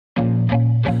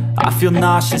I feel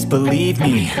nauseous, believe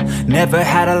me. Never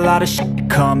had a lot of shit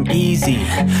come easy.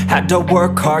 Had to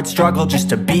work hard, struggle just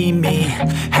to be me.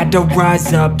 Had to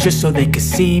rise up just so they could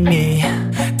see me.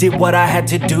 Did what I had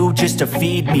to do just to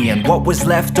feed me. And what was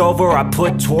left over I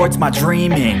put towards my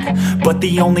dreaming. But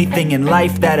the only thing in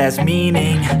life that has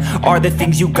meaning are the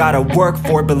things you gotta work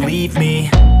for, believe me.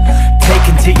 Take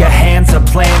into your hands a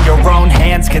plan. Your own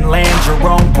hands can land your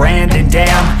own brand. And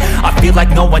damn, I feel like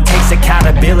no one takes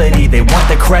accountability. They want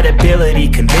the credibility,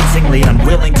 convincingly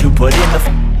unwilling to put in the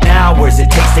hours it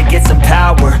takes to get some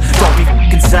power. Don't be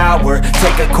f***ing sour.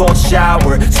 Take a cold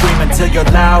shower. Scream until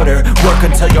you're louder. Work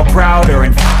until you're prouder.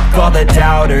 And f*** all the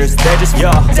doubters, they're just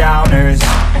your downers.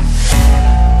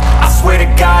 I swear to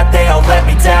God they all let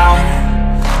me down.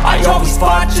 I always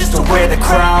fought just to wear the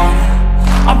crown.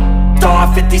 I'm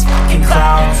off at these fucking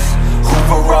clowns who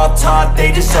were all taught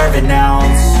they deserve an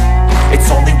ounce. It's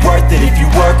only worth it if you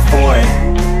work for it.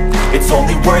 It's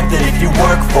only worth it if you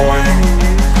work for it.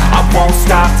 I won't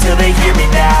stop till they hear me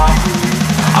now.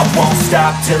 I won't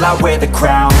stop till I wear the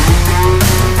crown.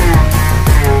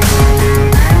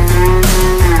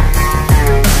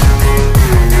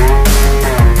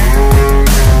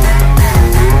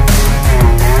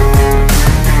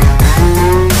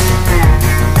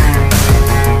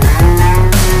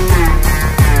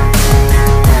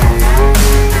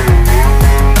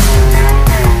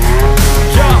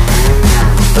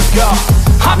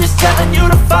 I'm just telling you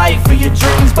to fight for your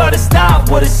dreams, but it's not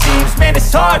what it seems. Man,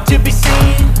 it's hard to be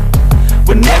seen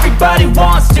when everybody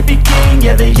wants to be king.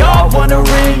 Yeah, they all wanna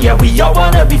ring, yeah, we all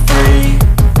wanna be free.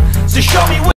 So show me what